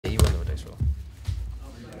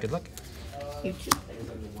Good luck. You too.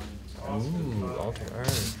 Ooh, alter art.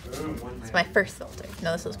 It's my first alter.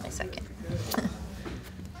 No, this was my second.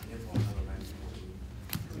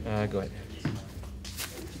 Go ahead.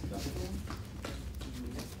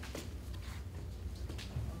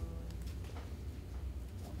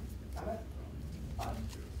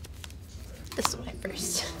 This is my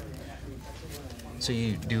first. So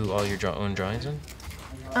you do all your own drawings then?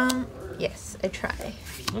 Yes, I try.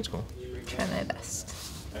 That's cool. Try my best.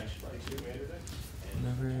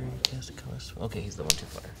 Whenever you cast a color spell. Okay, he's the 1/2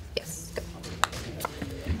 flyer. Yes, go.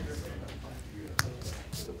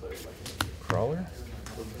 Crawler?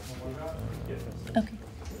 Okay.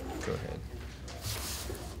 Go ahead.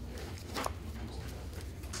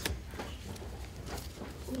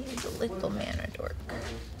 He's a little mana dork.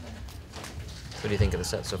 What do you think of the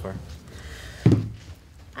set so far?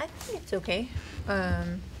 I think it's okay.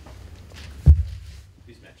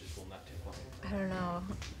 These matches will not take long. I don't know.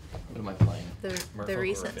 What am I playing? The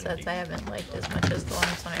recent sets I haven't liked as much as the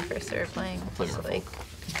ones when I first started playing. play So, Merfolk. like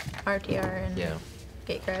RTR and Yeah.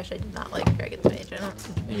 Gate Crash. I did not like Dragon's Mage. I don't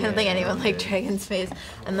think anyone liked Dragon's Mage.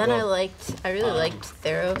 And then Well, I really liked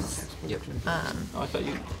Theros. Yep. Oh, I thought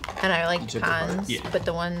you. And I liked took it apart. Cons, Yeah. but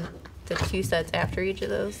the 2 sets after each of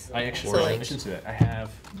those. I actually. So, like, I shouldn't say that. I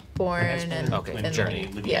have. Born and Okay, and Journey.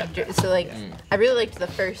 then- yeah. So like I really liked the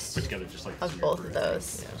first Put together just like of both of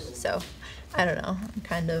those. So I don't know. I'm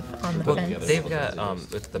kind of on the Well, fence. they've got,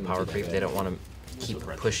 with the power creep, they don't want to keep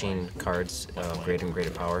pushing cards greater and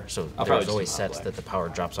greater power. So there's always sets that the power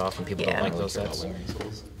drops off and people Yeah. don't like those sets.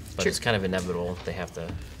 But it's kind of inevitable. They have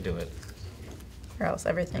to do it. Or else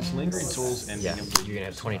everything. Lingering Souls and Yeah, being able to you're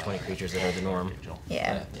going to have 20/20 creatures that are the norm.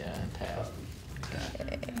 Yeah. Yeah, and tap.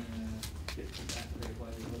 Okay.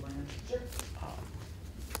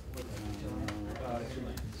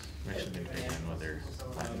 Actually, maybe debating whether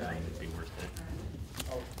 5/9 would be worth it.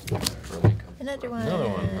 Another one. Another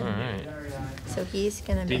one. All right. So he's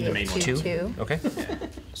gonna Being be the a main one. 2/2. Okay.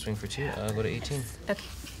 Swing for 2. Go to 18. Okay.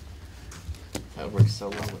 That works so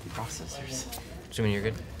well with processors. Assuming you're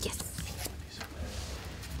good. Yes.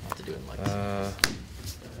 I'll have to do it like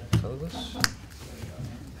Colorless.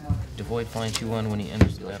 Devoid flying 2/1 when he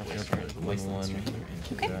enters the battlefield. 1/1.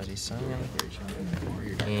 Okay. Draws a sign.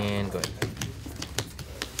 And go ahead.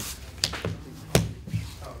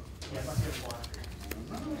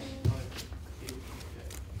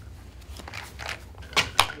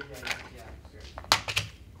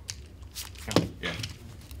 Yeah.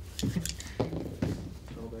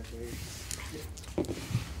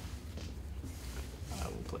 I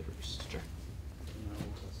will play first. Sure.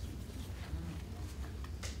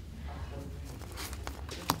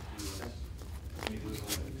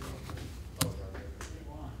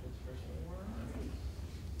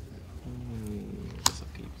 Guess I'll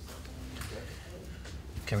keep.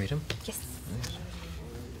 Can I read him? Yes.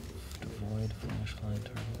 Devoid flashlight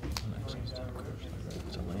target. One access top card.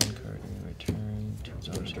 It's a land card. And return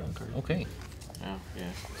 2 return card. Okay. Oh,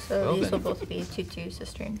 yeah. So Well these then. will both be 2/2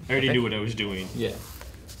 Sistine. I already Okay. knew what I was doing. Yeah.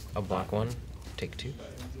 I'll block 1. Take 2.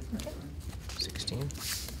 Okay. 16.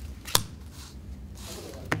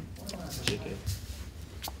 JK.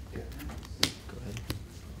 Go ahead.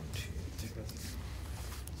 1, 2, 3.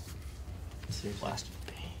 See, Blast.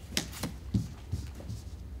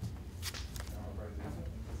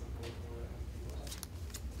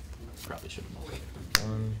 Probably should have known.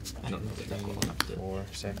 1, I don't know if they're cool enough to 4,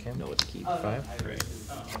 sack him. know what to keep. 5. Right.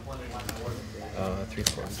 3,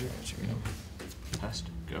 4. Past.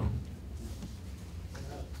 Go.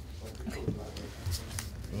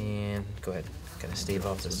 And go ahead. Gotta stave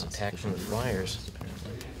off this attack from the Flyers.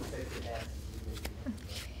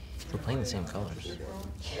 We're playing the same colors.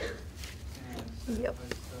 Yep.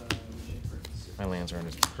 My lands aren't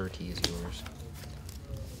as pretty as yours.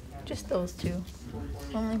 Just those 2.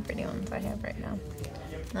 Only pretty ones I have right now.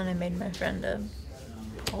 And then I made my friend a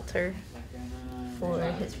altar for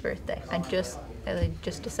his birthday. I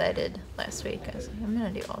just decided last week. I was like, I'm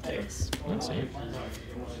gonna do altars. Let's see.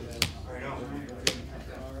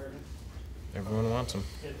 Everyone wants them.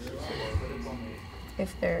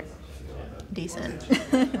 If they're decent,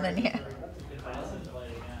 then yeah.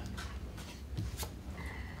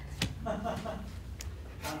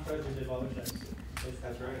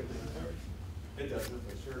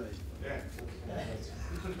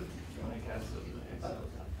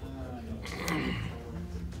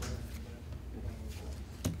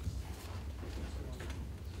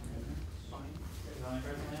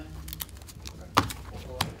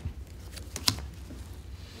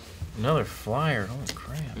 Another flyer. Holy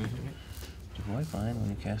crap. Devoid bind when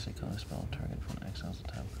you cast a color spell, target one exiles the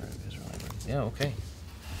top card of his library. Yeah, okay.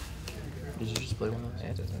 Did you just play one of those? Yeah,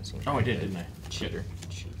 it doesn't seem. Oh, I did, didn't I? Cheater.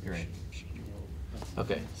 You're right.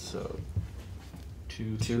 Okay, so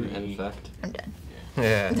 2, 2 3. infect. I'm done.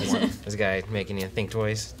 Yeah, this guy making you think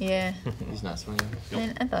twice. Yeah. He's not swinging. I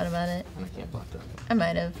mean, I thought about it. And I can't block that. I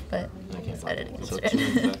might have, but And I can't block decided that. against So it. 2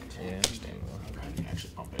 infect. Yeah, understandable. I can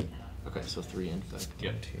actually pump it. Okay, so 3 infect.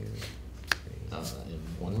 Yep. 2, 3. And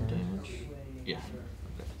 1 damage. Yeah.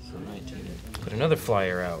 Okay, so 19. Put another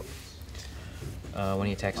flyer out. When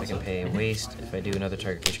he attacks, I can pay a waste. If I do, another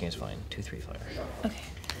target creature gains fine. 2/3 flyer. Okay.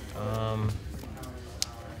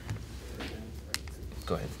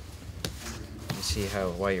 Go ahead. Let's see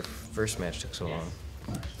why your first match took so long.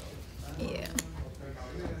 Yeah.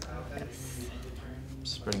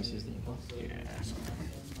 Spring sees the evil. Yeah.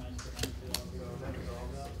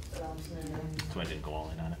 So I didn't go all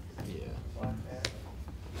in on it. Yeah.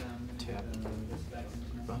 Tap.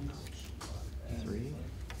 Run. 3.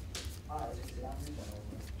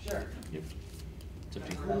 Yep. It's up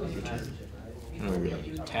to you. No, we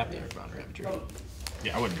really tap there, Ron Ravager.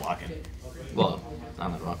 Yeah, I wouldn't block it. Well,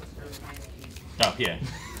 on the rock. Oh, yeah.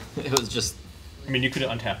 It was just. I mean, you could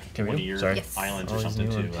have untapped Can we one do? of your Sorry. Yes. islands or Oh, he's something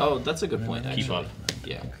new to one. Oh, that's a good point. keep Actually. up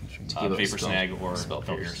Yeah. To keep up Vapor spell- Snag or spell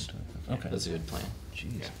Focus. pierce. Okay. That's a good plan.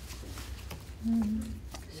 Jeez.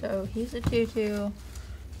 So he's a 2/2.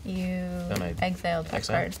 You Then I exiled that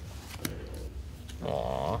exile. card.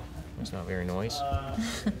 Aw, that's not very nice.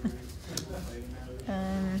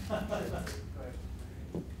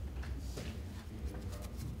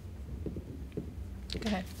 Go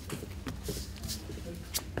ahead.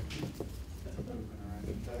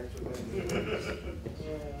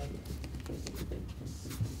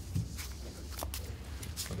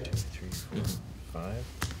 One, 2, 3, 4, 5.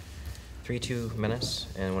 3/2 menace,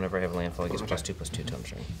 and whenever I have landfall, it gets +2/+2 till I'm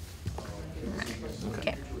turn.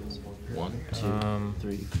 Okay. 1, 2,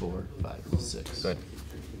 3, 4, 5, 6. Good.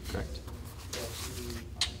 Correct.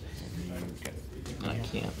 And I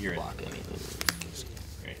can't You're block at,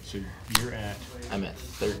 anything. right, so you're at. I'm at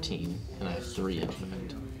 13, and I have 3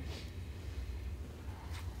 infect.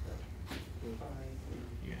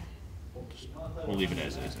 Yeah. We'll leave it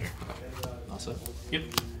as is there. Also, Yep.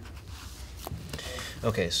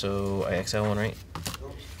 Okay, so I exile one, right?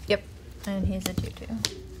 Yep. And he's a 2/2.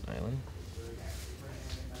 Island.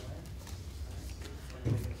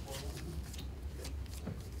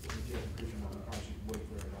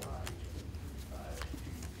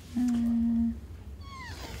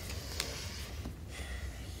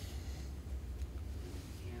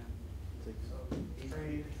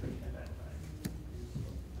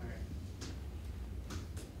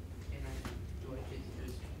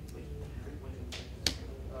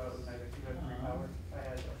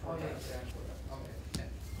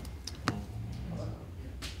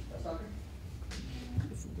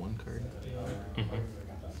 if 1 card, Mm-hmm.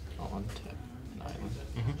 I'll untap an island.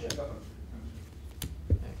 Mm-hmm.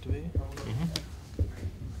 Activate. Mm-hmm.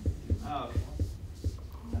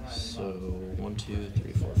 So 1, 2,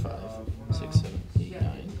 3, 4, 5, 6, 7, 8,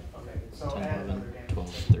 9, 10, 11,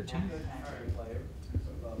 12, 13.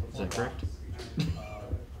 Is that correct?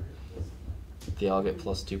 They all get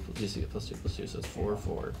 +2. These get +2/+2, so it's 4,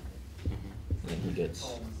 4. Mm-hmm. And then he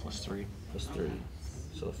gets +3. +3.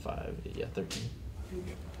 So 5, yeah, 13.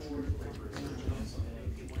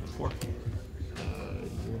 4.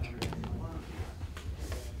 Your turn.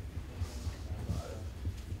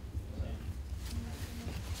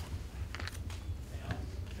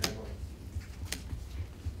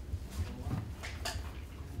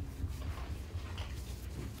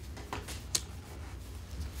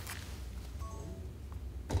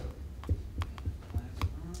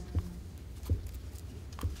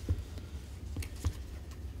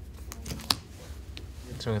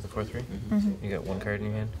 Swing with the 4/3. Mhm. You got 1 card in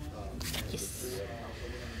your hand. Yes.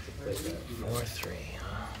 4/3.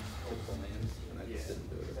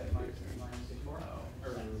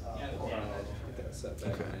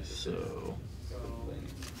 Okay, so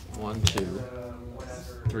 1, 2,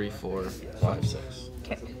 3, 4, 5, 6.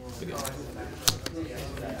 Okay. Again.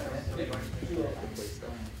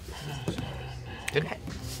 Good. Okay.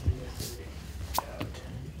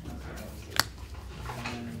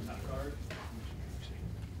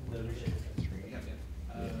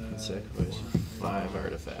 Yeah, sacrifice 5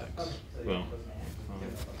 artifacts. Well,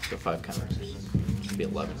 So 5 counters. Should be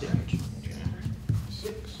 11 damage.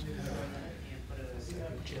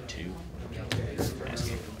 get 2 for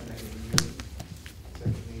asking.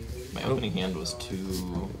 My opening hand was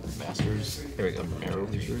 2 masters. There we go. The marrow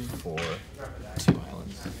 2, 3, three, 4. 2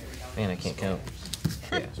 islands. Man, I can't count.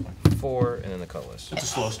 Yeah. 4, and then the colorless. It's a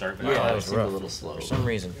slow start, but Yeah, that it was seemed rough. a little slow. For some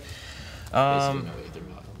reason. Basically, no way they're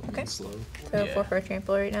not Okay. slow. So Yeah. 4 for a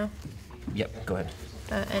trample right now. Yep, go ahead.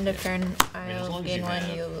 End of turn, as I'll long as gain you one,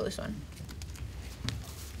 have- you lose one.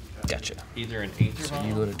 Gotcha. Either an Aether So Vial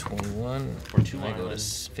you go to 21, or 2 and I go to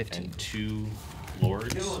islands 15. and 2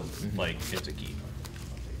 lords, like it's a keep.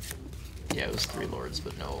 Yeah, it was 3 lords,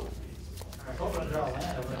 but no.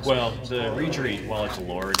 Well, the retreat, while it's a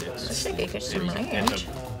lord, it's Looks like it gets some it's range.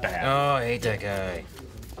 a bad. Oh, I hate that guy.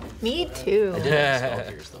 Me too. I did have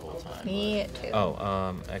Stalkers the whole time. Me too.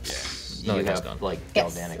 Oh, X. No, you that guy's have, gone. like,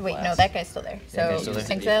 Yes. galvanic Wait, no, blast. that guy's still there. That guy's So still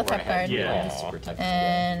there? exile If we're top gonna have card. Yeah. super technical.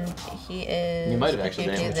 And he is. You might have if actually you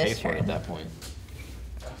been do able to pay this for it at turn. that point.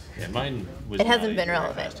 Yeah, mine was. It not hasn't a been very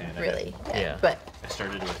relevant, fast hand. really. Yet, Yeah. But I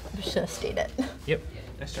started with. I should have stated it. Yep.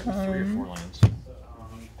 I started with 3 or 4 lands.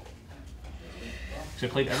 So I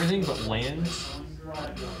played everything but lands.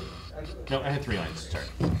 No, I had 3 lands. Sorry.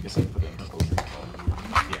 I guess I put it in over.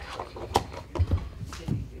 Yeah.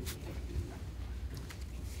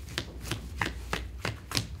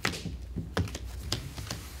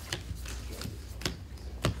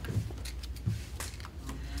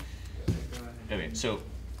 Okay, so Go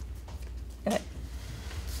ahead.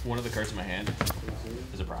 one of the cards in my hand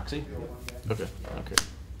is a proxy. Okay. Okay.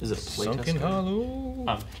 Is it a Sunken playtest card?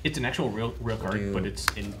 Hollow. It's an actual real card, Do but it's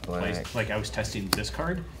in place. black. Like I was testing this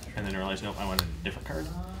card, and then I realized, nope, I wanted a different card.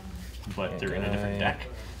 But they're in a different guy. deck,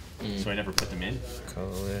 so I never put them in.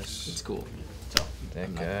 Colorless. It's cool. So That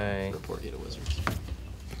I'm not guy. gonna report you to Wizards.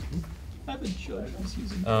 I've been judged as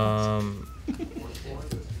using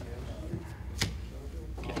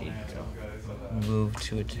Move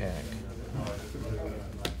to attack.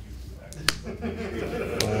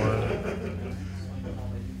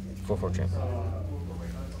 4/4 champ.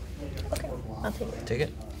 Okay, I'll take it. Take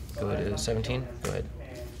it. Go to 17. Go ahead.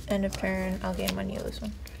 End of turn, I'll gain one, you lose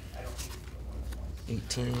one.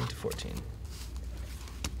 18 to 14.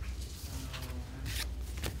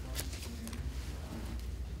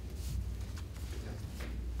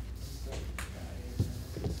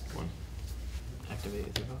 one. Activate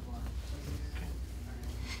Aether Vial.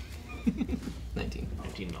 19.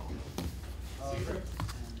 15 mil.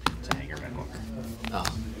 It's a hanger back walker. Oh.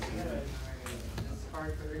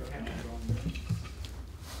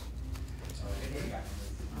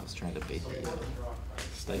 I was trying to bait the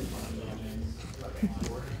stipend on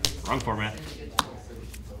Wrong format.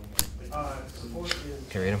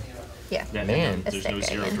 Can you read him? Yeah. Yeah, Man. there's no A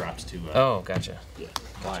second. 0 drops to Oh, gotcha.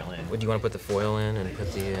 file in. Would you want to put the foil in and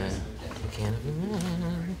put the can?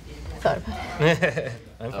 Thought about it.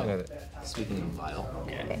 I'm fine with it. Speaking of Vial.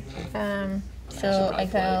 Okay. So Should I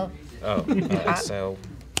exile. Oh, exile.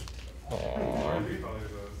 Aww.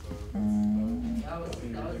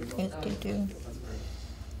 Do.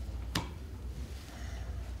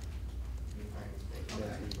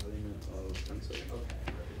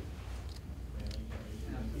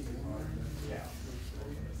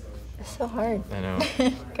 It's so hard. I know.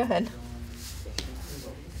 Go ahead.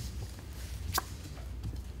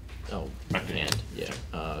 Oh, hand. Yeah.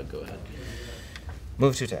 Go ahead.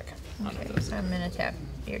 Move to attack. Okay, I'm gonna tap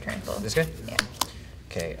your turn full. This guy? Yeah.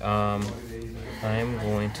 Okay. I'm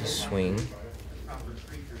going to swing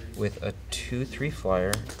with a 2/3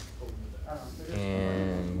 flyer.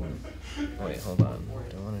 And wait, hold on.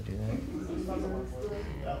 Do I want to do that?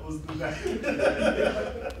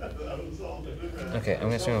 Okay, I'm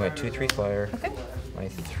gonna swing with my 2/3 flyer. Okay. My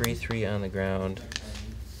 3/3 on the ground.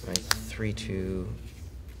 My 3/2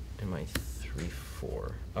 and my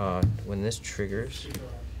 3/4. When this triggers,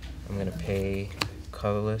 I'm gonna pay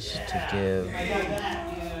colorless to give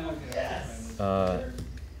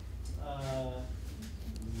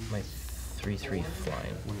my 3/3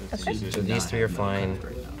 flying. Okay. So these 3 are flying.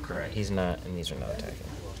 Correct. He's not, and these are not attacking.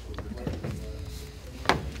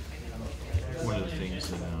 One of the things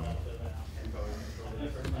that actually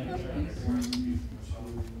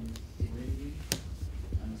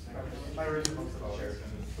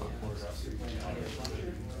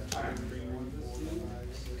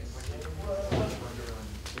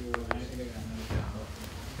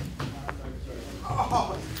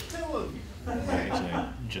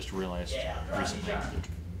I just realized recently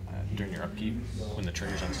during your upkeep, when the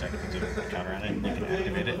trigger's on stack, if there's a counter on it, you can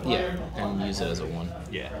activate it. Yeah, and use it as a 1.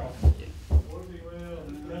 Yeah.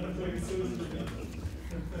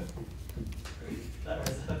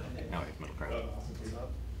 Now I have middle crown.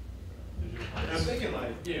 I'm thinking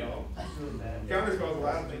like, counter spell's the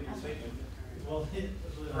last thing you're thinking.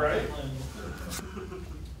 Right?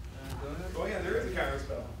 Oh yeah, there is a counter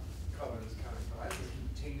spell. Color is counter spell. I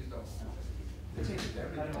just changed it all. They changed it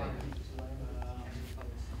everything.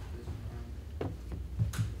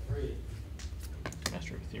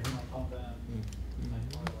 Master of Theory.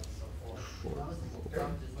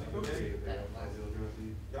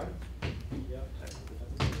 Okay.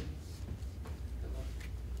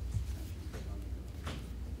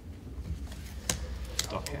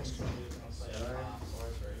 cast.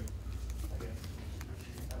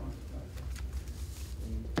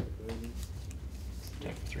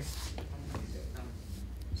 Attack for 3.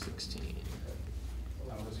 16.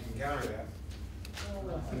 So you can counter that.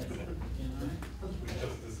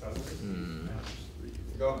 Hmm.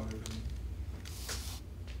 Go.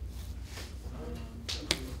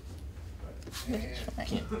 This is fine.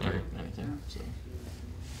 Can't hurt anything, so.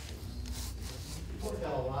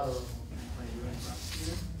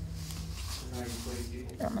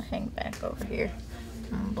 I'm gonna hang back over here.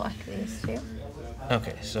 I'm gonna block these two.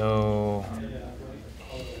 Okay, so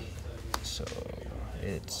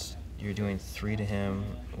it's you're doing 3 to him.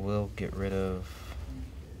 We'll get rid of.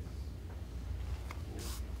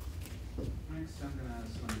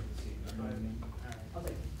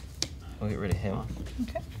 We'll get rid of him.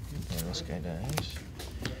 Okay. And this guy dies.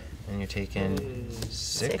 And you're taking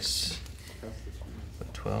 6.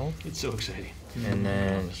 12. It's so exciting. And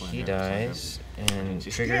then he dies. And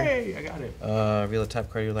trigger. Yay, I got it. Reveal the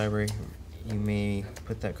top card of your library. You may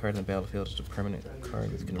put that card in the battlefield as a permanent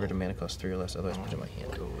card with converted mana cost 3 or less. Otherwise, put it in my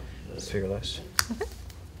hand. 3 or less.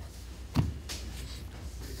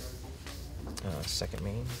 Second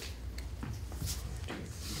main.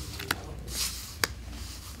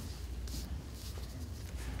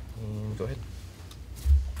 And go ahead.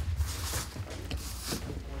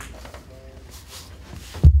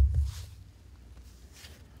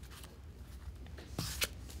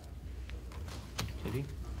 Kitty?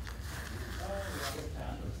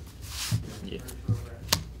 Yeah.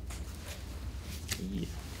 Yeah.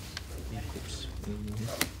 Oops.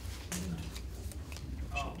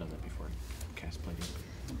 Should have done that before I cast Plague.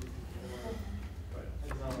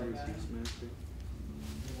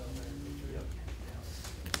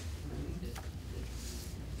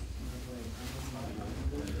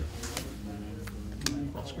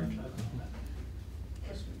 Roll Scourge.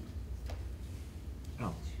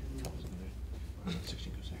 Oh.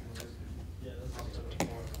 16 goes there.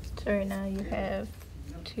 So right now you have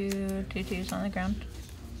 2 2/2s on the ground.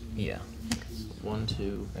 Yeah. 1,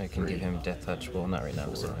 2. I can 3. give him Death Touch. Well, not right now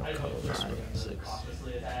because I don't have colorless. 5, 6.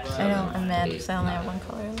 I know, I'm mad 8, because I only have 1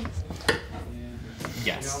 colorless.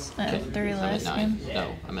 Yes. I have 3 I'm at last 9. game.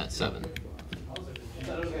 No, I'm at 7.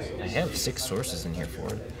 I have 6 sources in here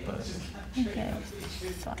for it, but Okay.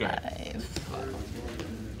 Go ahead. 5.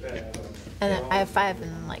 And then I have 5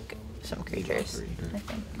 and like some creatures, I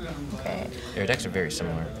think. Okay. their decks are very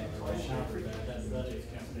similar.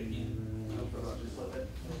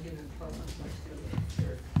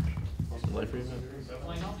 Life reason?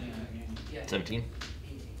 17.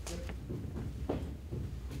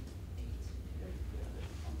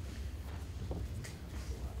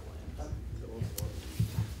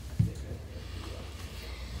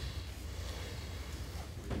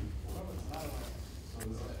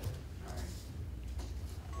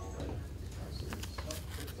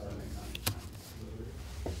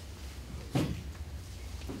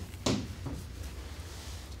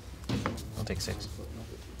 I'll take 6.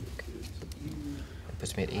 That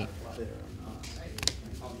puts me at 8.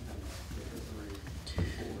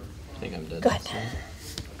 I think I'm dead. Go ahead.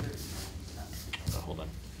 Hold on.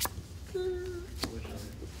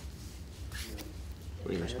 What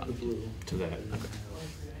are you responding To that.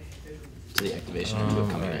 to? The activation and to it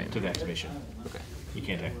coming alright. in. To the activation. Okay. You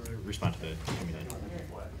can't respond to the coming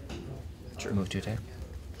in. Sure. Move to attack.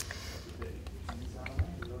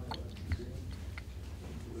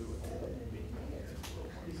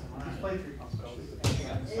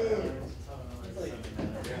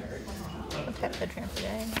 I'll tap the trample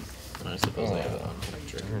guy. I suppose I have it on.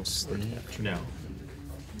 Turn sleep. No.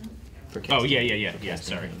 For Oh, casting. yeah,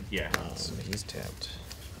 sorry. Yeah. So he's tapped.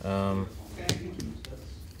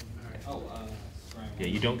 Yeah,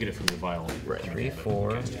 you don't get it from the vial. Right. 3, 4.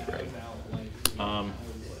 Right.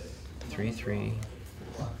 3, 3.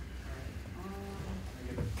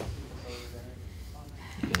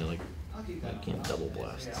 You can like, you can't double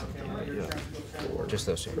blast something. Right? You have 4. Just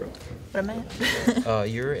those 2. What am I at?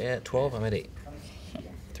 You're at 12. I'm at 8.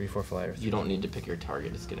 3, 4 flyer. You don't need to pick your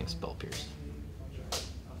target. It's getting spell pierced.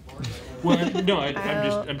 Well, no, I'm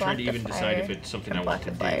I'll trying block to the even decide if flyer it's something and I want block to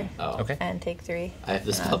the do. flyer. Oh. Okay. And take 3. I have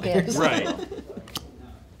the and spell I'll get pierce. Right.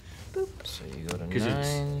 Boop. So you go to 'Cause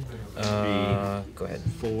it's 9. Go ahead.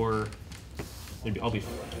 4. Maybe I'll be.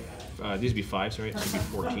 These would be 5s, right? So it'd be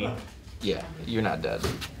 14. Yeah, you're not dead.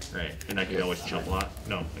 Right, and I can always jump a lot.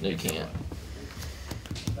 No, No, you can't.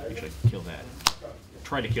 Actually, kill that.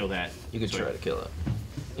 Try to kill that. You could So try to kill it.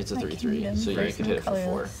 It's a My 3/3, kingdom so you Right. could hit it for 4.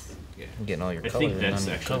 Colorless. Yeah. I'm getting all your I color think and that's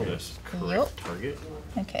none actually the colorless. correct Yep. target.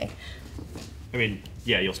 Okay. I mean,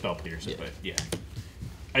 yeah, you'll spell pierce it, Yeah. but yeah.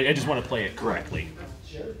 I just want to play it correctly.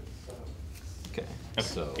 Okay. Okay,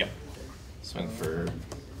 So yep. swing for.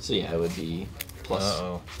 So yeah, it would be plus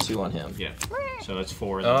Uh-oh. 2 on him. Yeah. So that's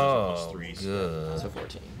 4, and then there's a Oh, plus 3. good. So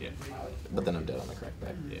 14. Yeah. But then I'm dead on the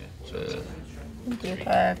crackback. Yeah. So Do you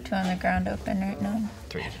have 2 on the ground open right now?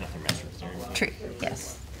 3. There's nothing messing with there. Tree,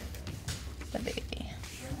 yes. The baby.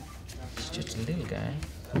 It's just a little guy.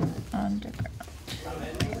 On the ground.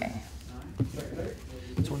 Okay.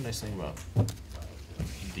 That's one nice thing about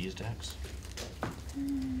these decks.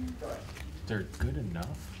 They're good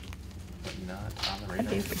enough, but not on the radar.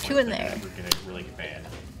 do to for the 2 point in that there. they're gonna really get bad.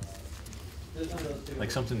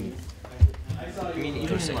 Like something. I mean, Go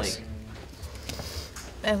even 6. like.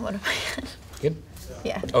 And what am I at? Good.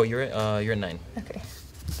 Yeah. Oh, you're at 9. Okay.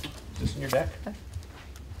 Is this in your deck?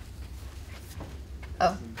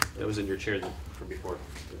 Oh, That was in your chair from before.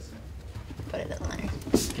 put it in there.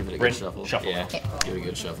 Give it a good Rinse, shuffle. shuffle. Yeah. Yeah. Give it a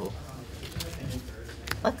good shuffle.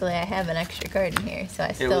 Luckily, I have an extra card in here, so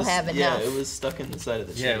I still have enough. Yeah, it was stuck in the side of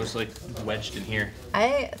the chair. Yeah, it was like wedged in here.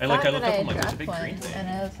 I thought I that looked I up, had I'm like, there's a dropped big one, green thing. and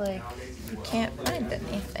I was like, I can't find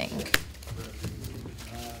anything.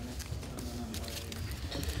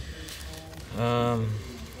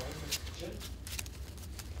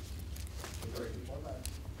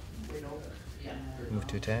 Move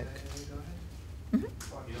to attack.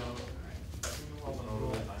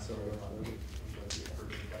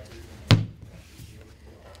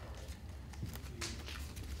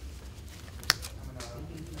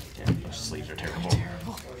 Yeah, those sleeves are terrible.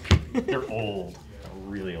 They're old. They're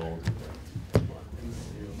really old.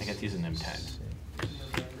 I got these in M10. I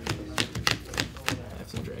have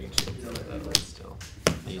some dragon shields but still.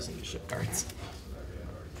 I use them to ship cards.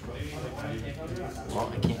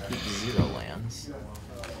 Well, I can't keep 0 lands.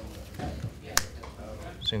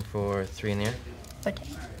 Swing for 3 in the air. Okay.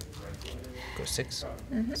 Go 6.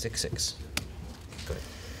 6, 6. Go ahead.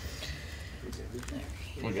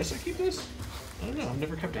 Well, I guess I keep this. I don't know. I've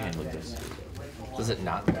never kept a hand like this. Does it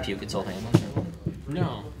not puke its whole hand on there?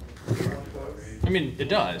 No. I mean, it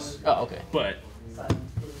does, Oh, okay. but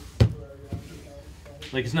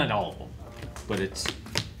like it's not all of them, but it's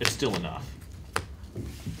still enough.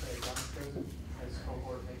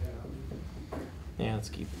 Yeah, let's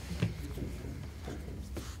keep.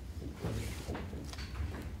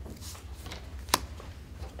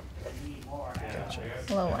 Gotcha.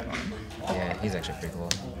 Low on one. Yeah, he's actually pretty cool.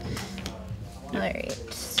 Alright,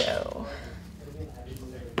 so.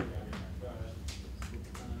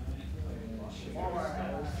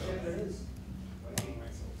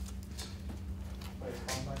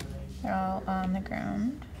 They're all on the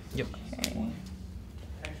ground. Yep. Okay.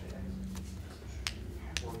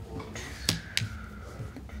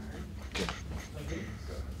 Good.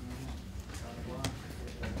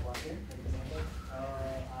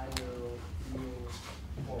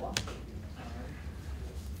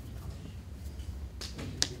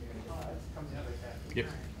 Yep.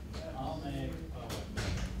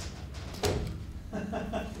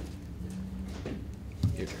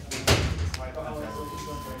 Your turn.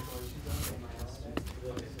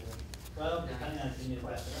 Well, depending on if you need a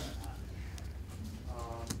better or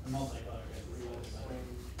not. Multicolor.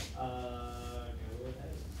 Go with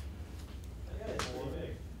it. Yeah, it's really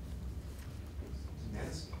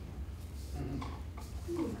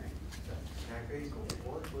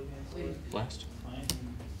big. Blast.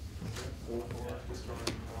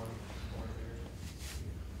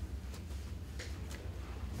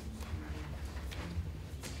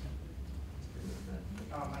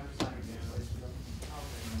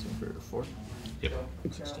 Swing for 4. Yep.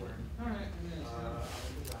 16.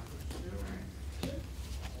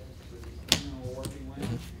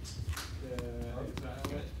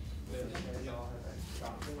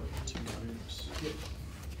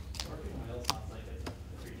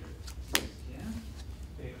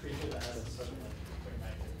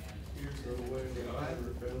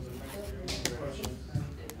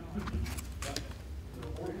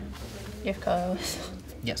 You have colors.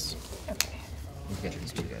 Yes. Okay. We've got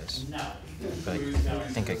these 2 guys. But I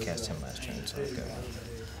think I cast him last turn, so I've got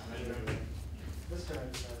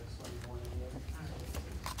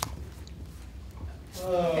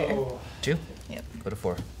Fair. 2. Yep. Go to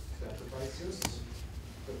 4.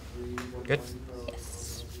 Good.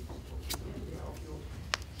 Yes.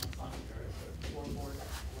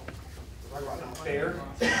 Fair.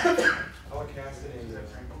 I'll cast it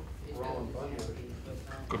in Roland Bundle.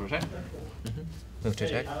 Go to attack. Move to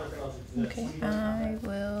attack. Okay, I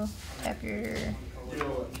will tap your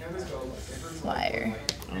flyer.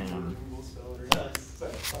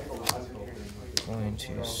 Going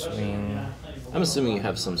to swing. I'm assuming you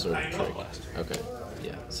have some sort of trick. Okay.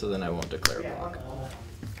 Yeah. So then I won't declare block.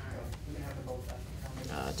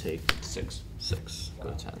 Take 6. 6. Go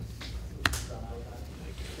to 10.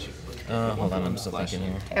 Hold on, I'm still thinking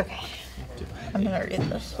here. Okay. I'm gonna read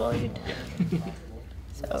this while you do.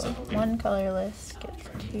 So one colorless gets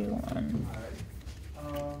 2/1.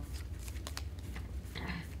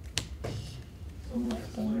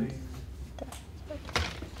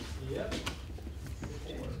 Yep.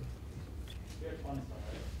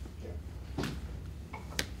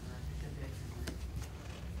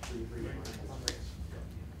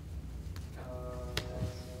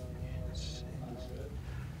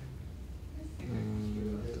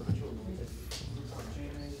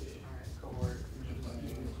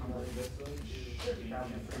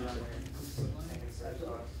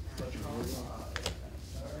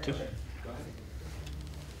 Two.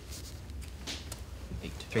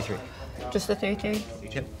 8. 3-3. Just a 3/3.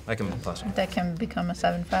 Yep, I can plus 1. That can become a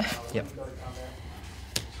 7/5. Yep.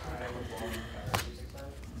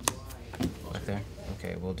 Back there.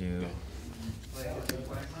 Okay, we'll do.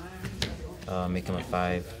 Make him a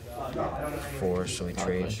 5/4, so we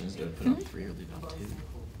trade. Questions, do I put on 3 or leave it on 2?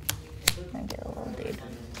 I get a little dude.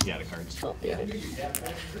 Yeah, the cards. Little dude.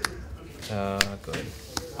 Go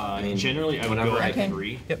ahead. Generally, I would whatever go I at can-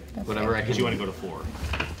 3. Yep. Whatever I Because can. you want to go to 4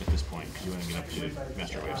 at this point, because you want to get up to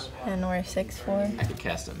Master Waves. And we're 6/4. I could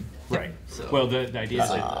cast him. Right. So- Well, the idea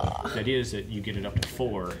is that you get it up to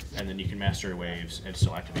 4, and then you can Master Waves and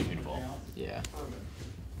still activate Uniball. Yeah.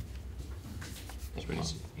 That's pretty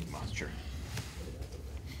easy. Sure.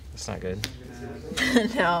 That's not good.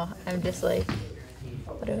 No, I'm just like,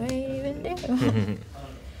 what do I even do?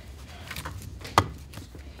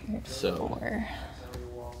 Here's So- 4.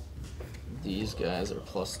 These guys are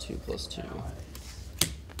 +2/+2.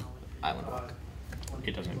 Island Walk.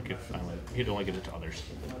 It doesn't give Island. It only gives it to others.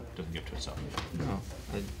 It doesn't give to itself. No,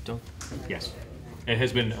 I don't. Yes. It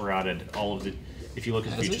has been routed. All of the. If you look at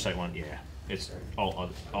the Has future it? sight one, yeah, it's all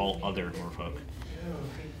other Norfolk.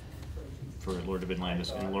 For Lord of Atlantis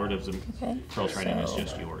and Lord of the Okay, Pearl Trident is so-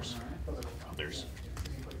 just yours. Others.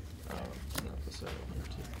 No, that's not 1 or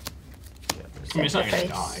 2. I mean, it's not gonna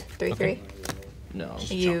Sacrifice. die. 3/3. No.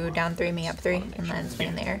 You down 3, me up 3, and then stay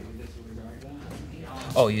in the air.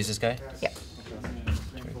 Oh, use this guy? Yep.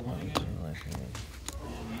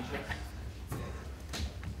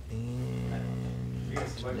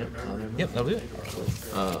 Yep, that'll do it.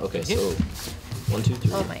 Okay, so 1, 2,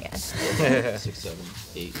 3. Oh my god. 6, 7,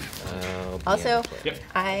 8. Also, Yep.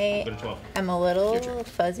 I Go to 12. am a little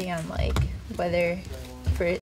fuzzy on like whether